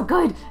because it was so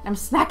good. And I'm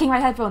smacking my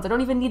headphones. I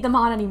don't even need them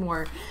on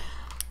anymore.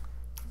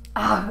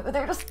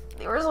 They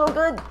were so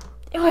good.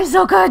 It was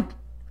so good.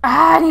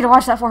 I need to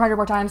watch that 400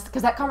 more times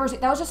because that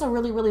was just a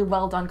really, really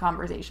well done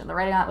conversation. The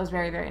writing on it was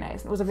very, very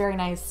nice. It was a very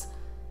nice,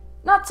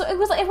 it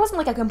wasn't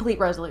like a complete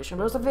resolution,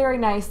 but it was a very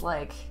nice,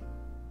 like,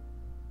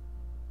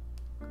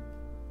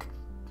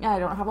 I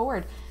don't have a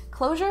word.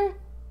 Closure,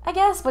 I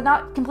guess, but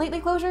not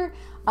completely closure.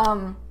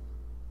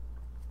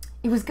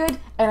 It was good,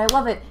 and I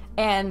love it,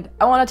 and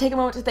I want to take a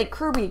moment to thank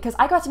CRWBY, because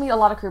I got to meet a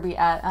lot of CRWBY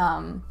at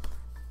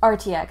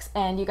RTX,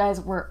 and you guys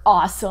were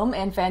awesome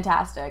and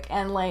fantastic,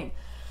 and like,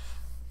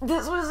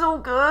 this was so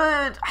good.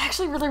 I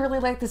actually really, really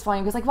liked this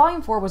volume, because like,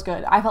 Volume 4 was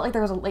good. I felt like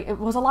there was it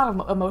was a lot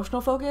of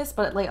emotional focus,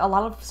 but like, a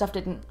lot of stuff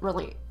didn't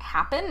really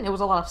happen. It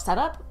was a lot of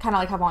setup, kind of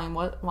like how Volume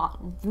 1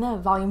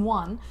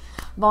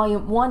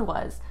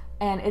 was,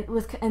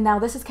 and now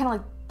this is kind of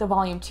like the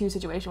Volume 2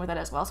 situation with it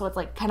as well, so it's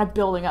like kind of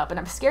building up, and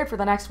I'm scared for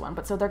the next one,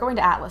 but so they're going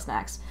to Atlas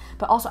next.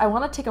 But also I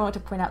want to take a moment to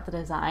point out the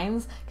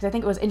designs, because I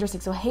think it was interesting.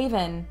 So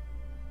Haven,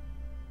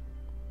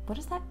 what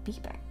is that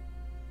beeping?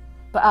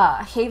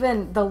 But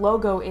Haven, the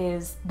logo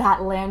is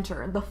that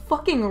lantern. The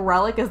fucking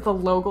relic is the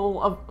logo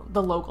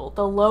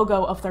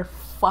of their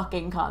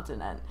fucking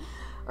continent.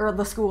 Or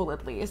the school,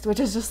 at least, which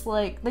is just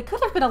like, they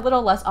could have been a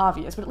little less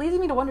obvious, but it leads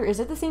me to wonder, is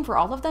it the same for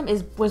all of them?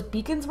 Was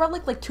Beacon's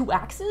relic like 2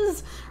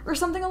 axes or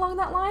something along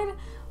that line?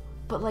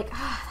 But like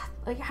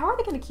how are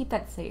they going to keep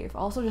that safe?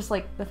 Also, just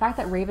like the fact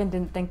that Raven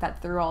didn't think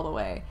that through all the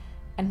way,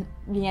 and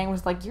Yang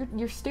was like,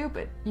 you're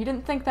stupid. You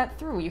didn't think that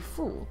through, you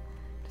fool.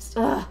 Just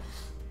I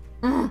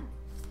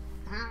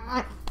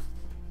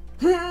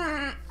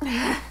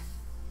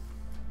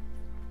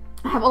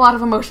have a lot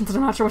of emotions and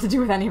I'm not sure what to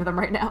do with any of them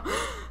right now.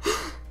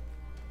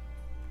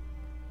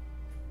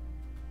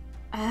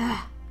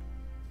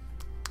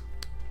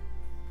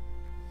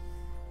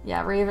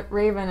 Yeah,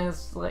 Raven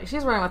is like,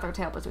 she's running with her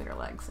tail between her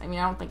legs. I mean,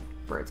 I don't think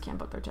birds can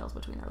put their tails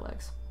between their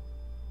legs.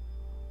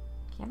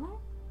 Can they?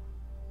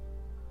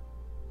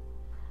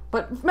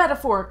 But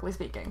metaphorically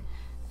speaking.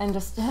 And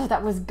just,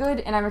 that was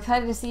good, and I'm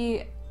excited to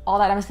see all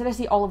that. I'm excited to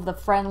see all of the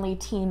friendly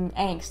team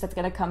angst that's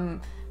gonna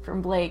come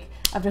from Blake,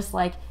 of just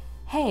like,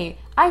 hey,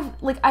 I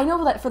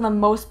know that for the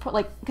most part,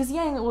 like, because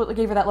Yang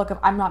gave her that look of,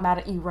 I'm not mad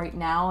at you right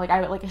now,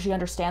 like, she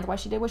understands why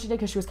she did what she did,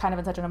 because she was kind of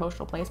in such an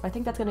emotional place, but I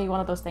think that's gonna be one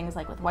of those things,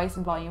 like, with Weiss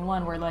in Volume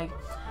 1, where, like,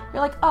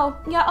 you're like, oh,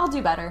 yeah, I'll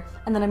do better,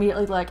 and then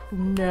immediately, like,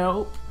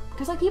 nope,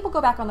 because, like, people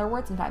go back on their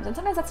word sometimes, and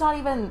sometimes that's not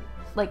even,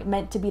 like,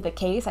 meant to be the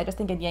case. I just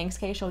think in Yang's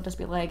case, she'll just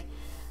be like,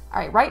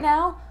 alright, right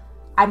now,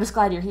 I'm just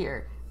glad you're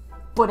here,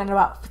 but in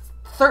about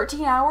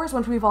 13 hours,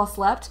 once we've all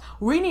slept,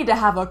 we need to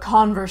have a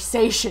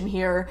conversation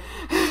here.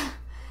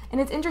 And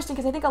it's interesting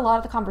because I think a lot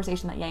of the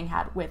conversation that Yang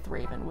had with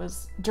Raven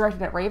was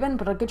directed at Raven,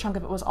 but a good chunk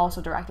of it was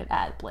also directed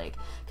at Blake.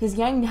 Because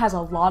Yang has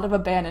a lot of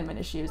abandonment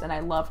issues, and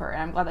I love her,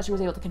 and I'm glad that she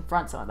was able to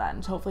confront some of that,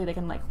 and hopefully they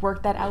can, like,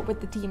 work that out with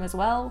the team as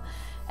well.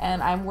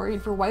 And I'm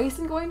worried for Weiss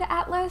in going to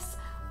Atlas.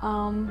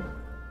 I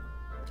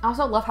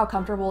also love how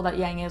comfortable that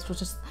Yang is with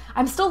just,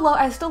 I still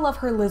love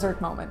her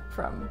lizard moment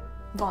from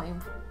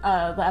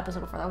the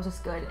episode before. That was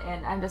just good,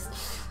 and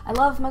I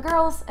love my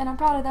girls, and I'm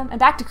proud of them. And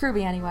back to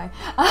CRWBY anyway.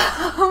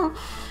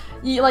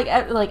 Like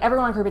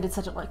everyone on CRWBY did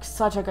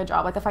such a good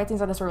job. Like the fight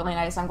scenes on this were really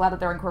nice. I'm glad that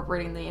they're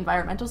incorporating the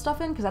environmental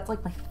stuff in, because that's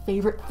like my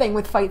favorite thing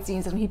with fight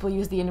scenes is when people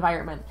use the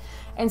environment.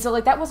 And so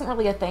like that wasn't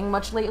really a thing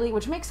much lately,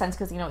 which makes sense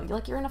because, you know,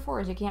 like you're in a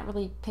forest, you can't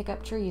really pick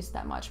up trees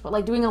that much. But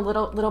like doing a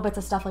little bits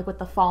of stuff like with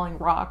the falling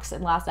rocks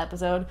in last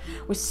episode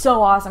was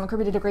so awesome. And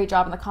CRWBY did a great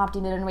job, and the comp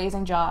team did an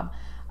amazing job.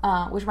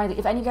 Which reminds me,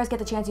 if any of you guys get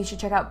the chance, you should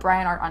check out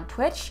Brian Art on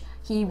Twitch.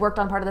 He worked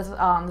on part of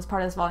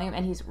this volume,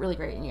 and he's really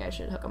great, and you guys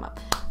should hook him up.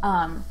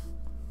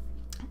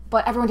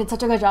 But everyone did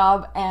such a good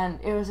job, and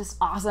it was just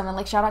awesome. And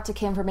like shout out to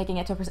Kim for making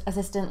it to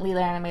assistant lead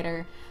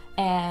animator,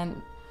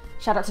 and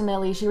shout out to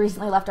Millie. She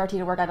recently left RT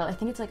to work at, I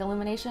think it's like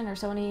Illumination or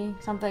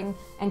Sony something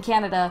in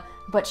Canada,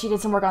 but she did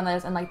some work on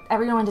this, and like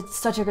everyone did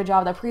such a good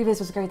job. The previs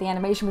was great, the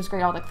animation was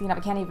great, all the cleanup.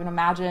 I can't even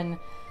imagine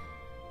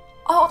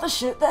all the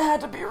shit that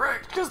had to be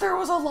wrecked, because there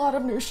was a lot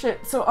of new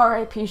shit. So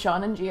RIP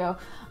Sean and Geo.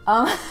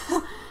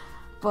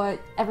 But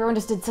everyone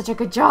just did such a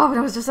good job, and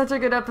it was just such a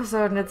good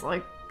episode, and it's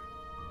like,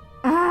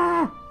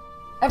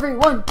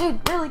 everyone did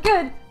really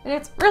good, and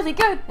it's really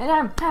good, and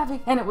I'm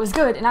happy, and it was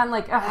good, and I'm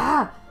like,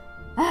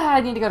 I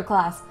need to go to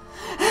class.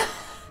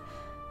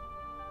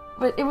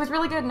 But it was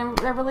really good, and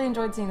I really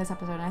enjoyed seeing this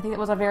episode, and I think it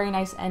was a very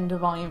nice end to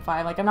Volume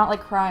 5. Like, I'm not, like,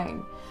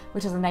 crying,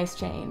 which is a nice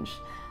change.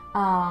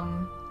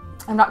 I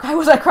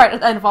was cried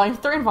at the end of Volume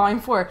 3 and Volume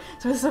 4,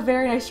 so it's a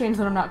very nice change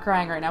that I'm not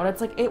crying right now. But it's,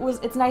 like,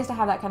 it's nice to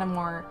have that kind of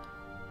more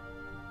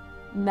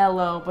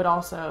mellow, but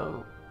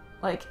also,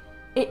 like,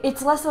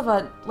 it's less of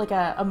a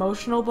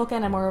emotional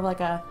bookend and more of like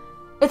a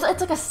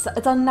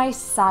it's a nice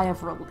sigh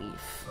of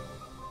relief,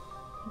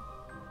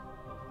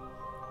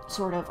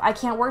 sort of. I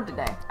can't word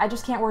today. I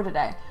just can't word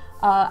today.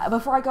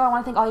 Before I go, I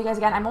want to thank all you guys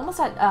again. I'm almost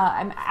at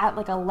I'm at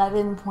like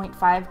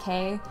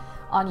 11.5k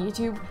on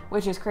YouTube,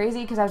 which is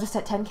crazy because I was just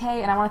at 10k,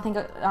 and I want to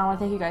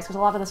thank you guys, because a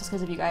lot of this was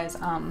because of you guys.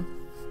 And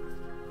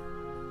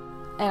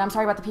I'm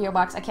sorry about the PO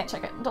box. I can't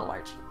check it until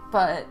March,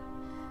 but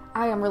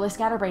I am really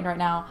scatterbrained right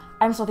now.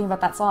 I'm still thinking about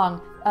that song,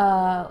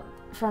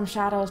 From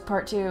Shadows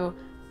Part 2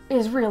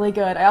 is really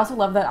good. I also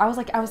love that. I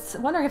was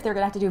wondering if they were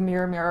gonna have to do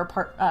Mirror Mirror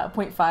Part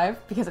 0.5,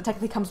 because it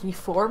technically comes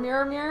before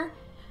Mirror Mirror,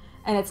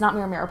 and it's not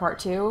Mirror Mirror Part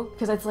 2,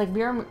 because it's like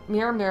Mirror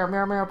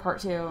Mirror Part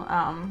 2,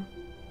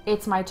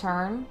 It's My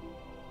Turn,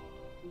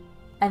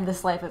 and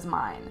This Life Is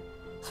Mine.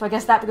 So I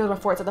guess that goes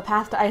before it. So The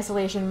Path to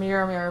Isolation,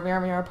 Mirror Mirror, Mirror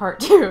Mirror Part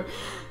 2.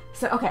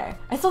 So, okay.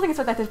 I still think it's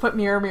like that to put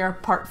Mirror Mirror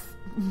Part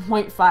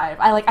 0.5.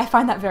 I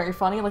find that very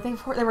funny. Like,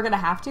 they were gonna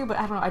have to, but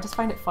I don't know. I just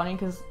find it funny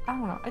because, I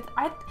don't know.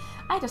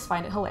 I just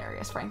find it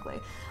hilarious, frankly.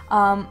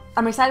 I'm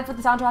excited for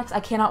the soundtracks. I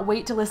cannot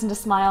wait to listen to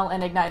Smile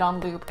and Ignite on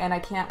loop, and I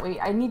can't wait.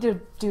 I need to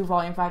do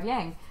Volume 5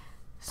 Yang,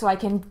 so I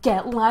can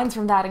get lines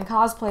from that and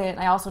cosplay it, and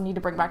I also need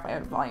to bring back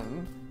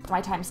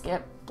my time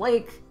skip,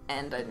 Blake,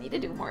 and I need to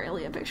do more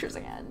Ilya pictures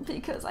again,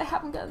 because I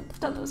haven't done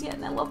those yet,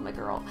 and I love my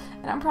girl,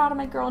 and I'm proud of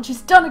my girl, and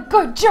she's done a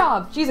good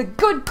job! She's a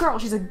good girl!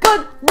 She's a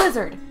good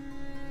lizard!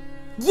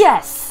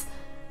 Yes!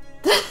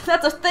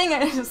 That's a thing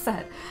I just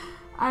said.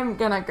 I'm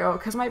gonna go,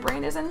 because my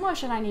brain is in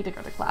mush, and I need to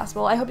go to class.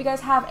 Well, I hope you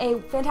guys have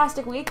a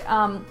fantastic week.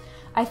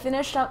 I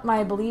finished up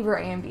my Believer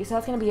AMV, so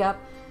that's gonna be up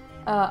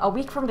a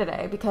week from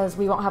today, because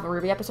we won't have a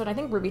RWBY episode. I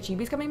think RWBY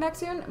Chibi's coming back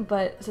soon,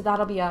 so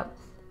that'll be up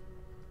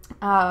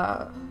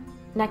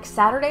next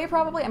Saturday,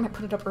 probably. I might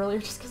put it up earlier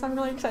just because I'm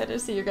really excited to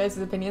see your guys'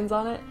 opinions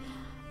on it.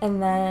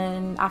 And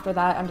then after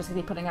that, I'm just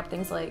going to be putting up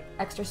things like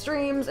extra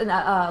streams and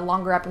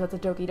longer episodes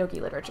of Doki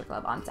Doki Literature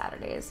Club on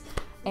Saturdays.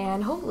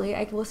 And hopefully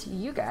I will see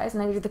you guys,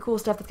 and I do the cool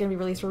stuff that's going to be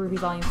released for RWBY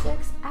Volume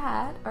 6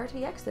 at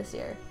RTX this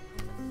year.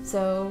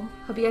 So,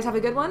 hope you guys have a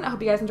good one. I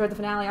hope you guys enjoyed the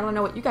finale. I want to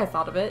know what you guys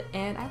thought of it,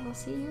 and I will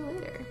see you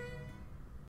later.